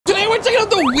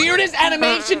the weirdest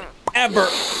animation ever.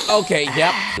 Okay,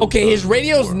 yep. Okay, his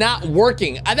radio's not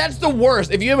working. That's the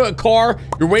worst. If you have a car,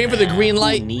 you're waiting for the green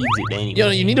light. Who needs it anyway? You know,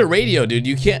 you need a radio, dude.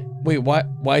 You can't. Wait,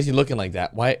 why is he looking like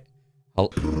that? Why? Oh.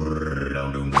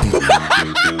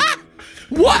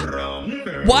 What?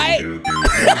 Why?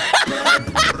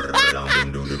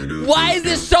 Why is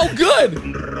this so good?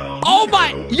 Oh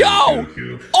my, yo,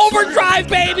 overdrive,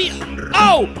 baby.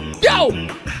 Oh, yo,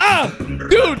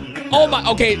 dude. Oh my,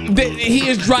 okay, he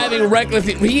is driving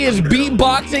recklessly. He is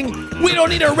beatboxing. We don't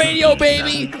need a radio,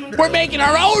 baby. We're making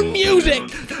our own music.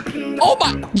 Oh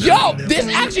my, yo, this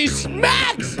actually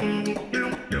smacks.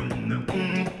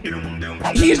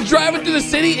 He's driving through the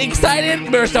city,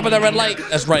 excited. Better stop at that red light.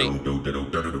 That's right.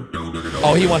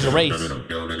 Oh, he wants a race.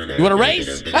 You want a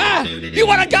race? Ah, you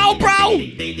want to go, bro?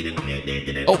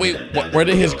 Oh, wait, where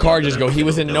did his car just go? He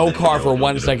was in no car for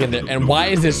 1 second there. And why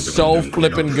is this so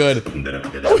flippin' good?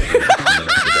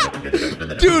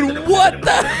 Dude, what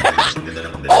the heck?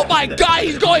 Oh my God,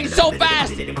 he's going so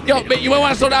fast. Yo, man, you might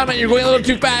want to slow down, man. You're going a little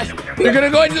too fast. You're gonna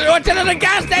go into the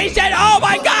gas station. Oh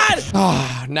my God.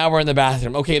 Oh, now we're in the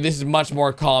bathroom. Okay, this is much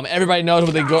more calm. Everybody knows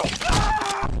where they go.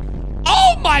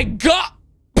 Oh my God.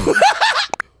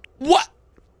 What?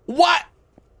 What?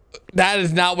 That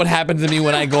is not what happens to me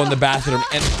when I go in the bathroom.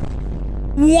 And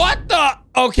what the?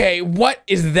 Okay, what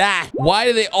is that? Why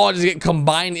do they all just get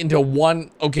combined into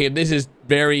one? Okay, this is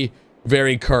very,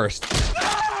 very cursed.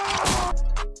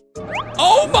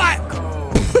 Oh my.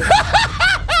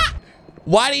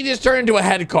 Why did he just turn into a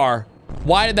head car?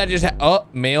 Why did that just oh,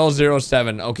 male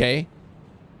 07. Okay.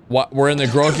 What? We're in the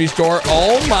grocery store.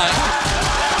 Oh my.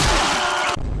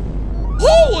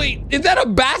 Holy, is that a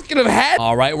basket of heads?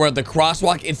 All right, we're at the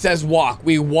crosswalk. It says walk.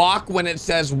 We walk when it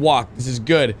says walk. This is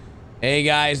good. Hey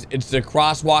guys, it's the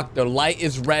crosswalk. The light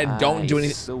is red. Don't do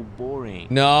anything. So boring.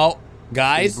 No,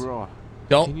 guys. Hey, bro,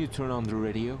 don't. Can you turn on the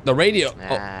radio? The radio.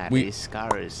 This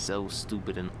car is so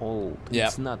stupid and old. Yeah.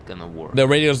 It's not gonna work. The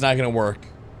radio's not gonna work.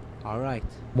 All right.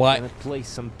 What? I'm gonna play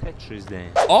some Tetris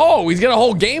then. Oh, he's got a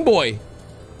whole Game Boy.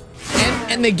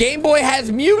 And the Game Boy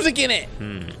has music in it.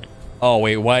 Oh,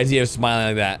 wait, why is he smiling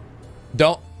like that?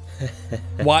 Don't.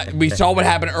 Why? We saw what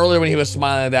happened earlier when he was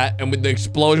smiling like that and with the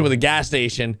explosion with the gas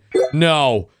station.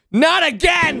 No, not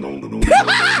again.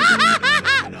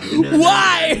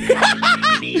 Why?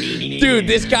 Dude,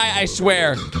 this guy, I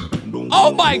swear.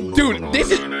 Oh my, dude, this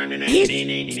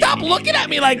is, stop looking at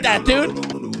me like that,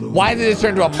 dude. Why did this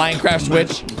turn into a Minecraft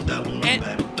Switch?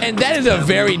 And that is a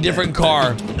very different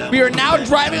car. We are now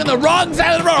driving on the wrong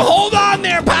side of the road. Hold on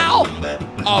there, pal.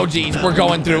 Oh, geez, we're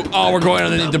going through. Oh, we're going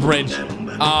underneath the bridge.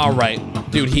 All right,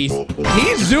 dude, he's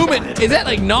zooming. Is that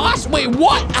like NOS? Wait,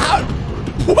 what? How?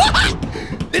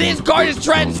 What? Did his car just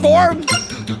transform?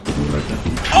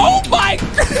 Oh my.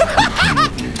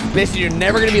 Listen, you're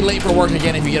never gonna be late for work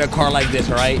again if you get a car like this,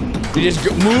 all right? You just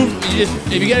move,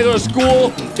 if you gotta go to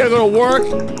school, gotta go to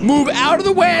work, move out of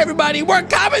the way, everybody. We're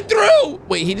coming through.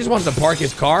 Wait, he just wants to park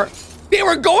his car? They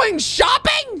were going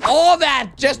shopping? All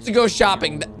that just to go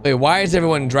shopping. Wait, why is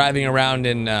everyone driving around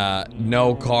in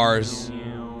no cars?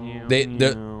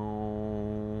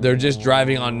 They're just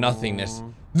driving on nothingness.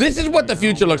 This is what the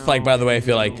future looks like, by the way, I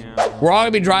feel like. We're all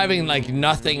gonna be driving like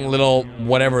nothing, little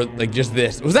whatever, like just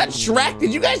this. Was that Shrek?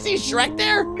 Did you guys see Shrek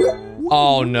there?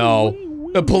 Oh no.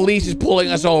 The police is pulling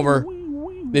us over.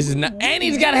 This is not, and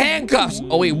he's got handcuffs.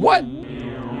 Oh wait, what?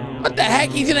 What the heck?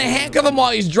 He's gonna handcuff him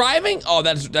while he's driving? Oh,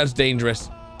 that's dangerous.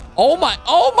 Oh my,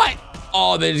 oh my.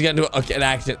 Oh, they just got into an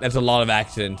accident. That's a lot of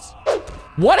accidents.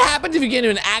 What happens if you get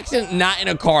into an accident not in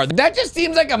a car? That just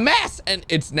seems like a mess. And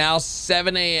it's now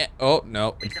 7 a.m. Oh,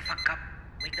 no. Wake the fuck up.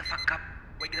 Wake the fuck up.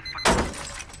 Wake the fuck up.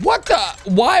 What the?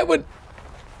 Why would...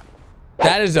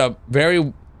 That is a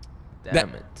very...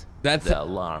 Damn it. That's the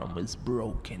alarm is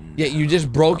broken. Yeah, you just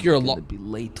broke your alarm. Be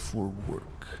late for work.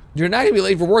 You're not gonna be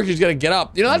late for work. You're just gonna get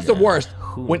up. You know, that's the worst.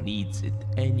 Who needs it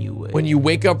anyway? When you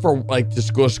wake up for like to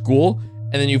go to school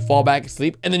and then you fall back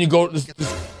asleep and then you go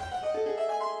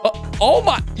oh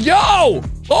my, yo,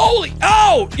 holy,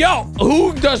 oh, yo,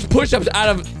 who does push-ups out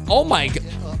of, oh my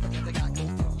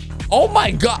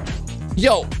god,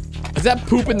 yo, is that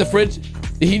poop in the fridge?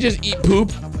 Did he just eat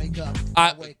poop?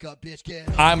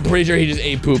 I'm pretty sure he just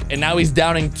ate poop and now he's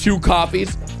downing 2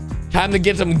 coffees. Time to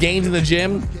get some gains in the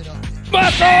gym.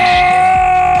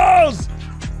 Muscles!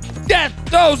 Get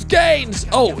those gains!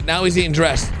 Oh, now he's getting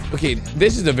dressed. Okay,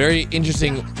 this is a very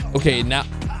interesting, okay, now,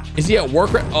 is he at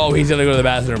work? Oh, he's gonna go to the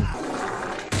bathroom.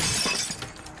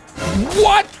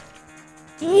 What?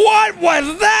 What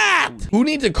was that? Who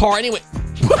needs a car anyway?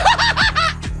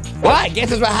 Well, I guess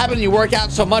that's what happens when you work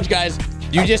out so much, guys.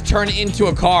 You just turn into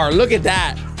a car. Look at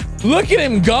that. Look at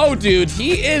him go, dude.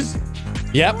 He is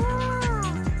Yep.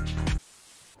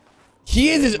 He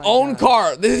is his own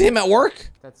car. This is him at work?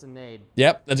 That's a nade.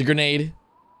 Yep, that's a grenade.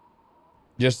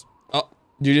 Just, oh,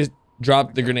 you just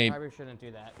dropped the grenade. Probably shouldn't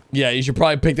do that. Yeah, you should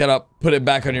probably pick that up, put it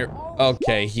back on your...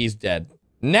 Okay, he's dead.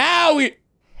 Now we...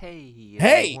 Hey.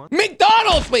 Hey,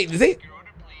 McDonald's! Wait,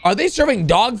 are they serving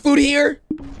dog food here?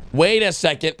 Wait a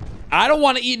second. I don't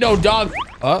want to eat no dog...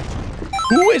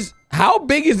 How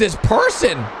big is this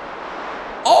person?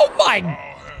 Oh my...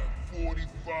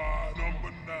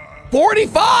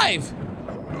 45!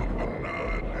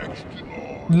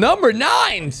 Number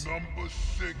 9s!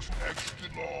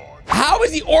 How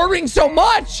is he ordering so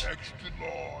much?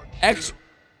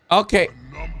 Okay.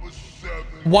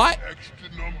 Why?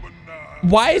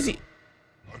 Why is he?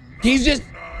 He's just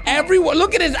everyone.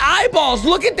 Look at his eyeballs.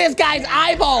 Look at this guy's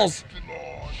eyeballs.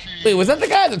 Wait, was that the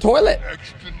guy at the toilet?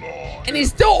 And he's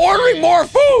still ordering more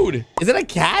food. Is it a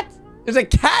cat? There's a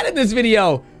cat in this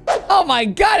video. Oh my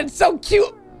God, it's so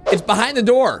cute. It's behind the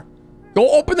door. Go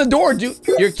open the door, dude.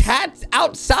 Your cat's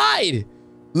outside.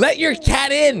 Let your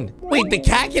cat in. Wait, the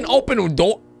cat can open a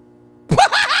door.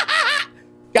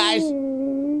 Guys,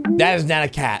 that is not a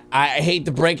cat. I hate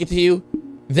to break it to you.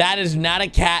 That is not a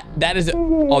cat. That is...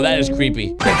 Oh, that is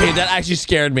creepy. Okay, that actually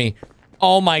scared me.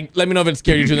 Oh my... Let me know if it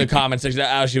scared you too in the comments section. That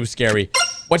actually was scary.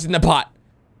 What's in the pot?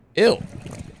 Ew.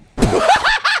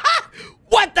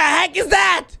 What the heck is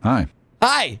that? Hi.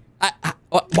 Hi.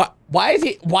 Why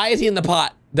is he in the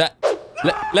pot?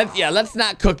 Let's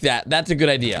not cook that. That's a good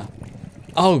idea.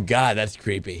 Oh God, that's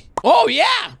creepy. Oh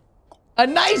yeah, a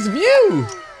nice view.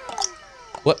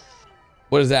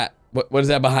 What is that? What is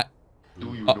that behind?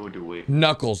 Do you know the way?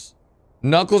 Knuckles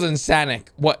and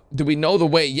Sonic. What? Do we know the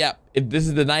way? Yep. If this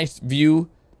is the nice view,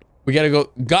 we gotta go.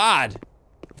 God,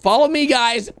 follow me,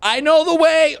 guys. I know the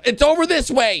way. It's over this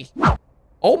way.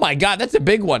 Oh my God, that's a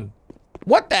big one.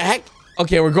 What the heck?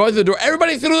 Okay, we're going through the door.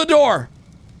 Everybody through the door.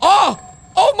 Oh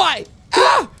my.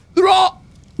 Ah, they're all.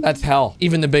 That's hell.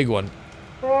 Even the big one.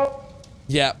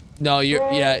 Yeah. No,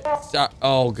 yeah.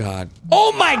 Oh God.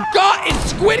 Oh my God,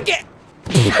 it's Squid Game.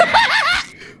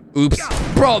 Oops.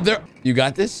 Bro, you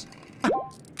got this?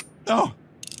 No.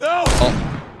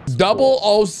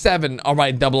 Oh. 007. All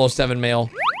right, 007 male.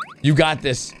 You got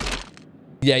this.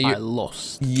 Yeah, I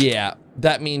lost. Yeah,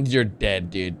 that means you're dead,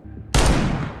 dude.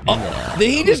 Oh, did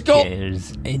he just go?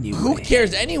 Anyway. Who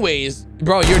cares anyways?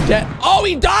 Bro, you're dead. Oh,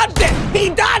 he dodged it. He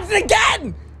dodged it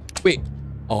again. Wait.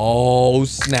 Oh,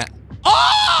 snap.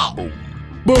 Oh!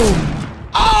 Boom.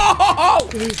 Oh!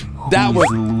 That was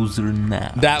a loser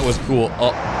now. That was cool.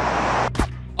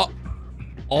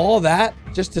 All that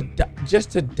just to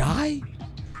die?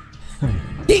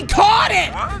 He caught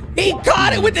it. He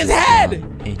caught it with his head.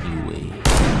 Anyway.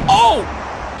 Oh!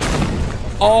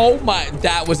 Oh my,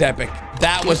 that was epic.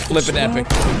 That was flipping epic.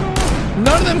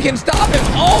 None of them can stop him.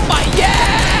 Oh my,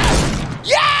 yeah!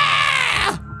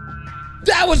 Yeah!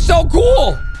 That was so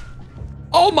cool.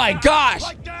 Oh my gosh.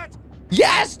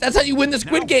 Yes, that's how you win the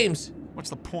Squid Games. What's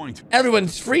the point?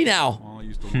 Everyone's free now.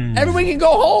 Everyone can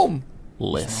go home.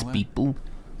 Less people.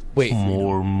 Wait.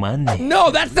 More money.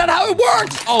 No, that's not how it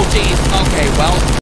works. Oh, geez. Okay, well.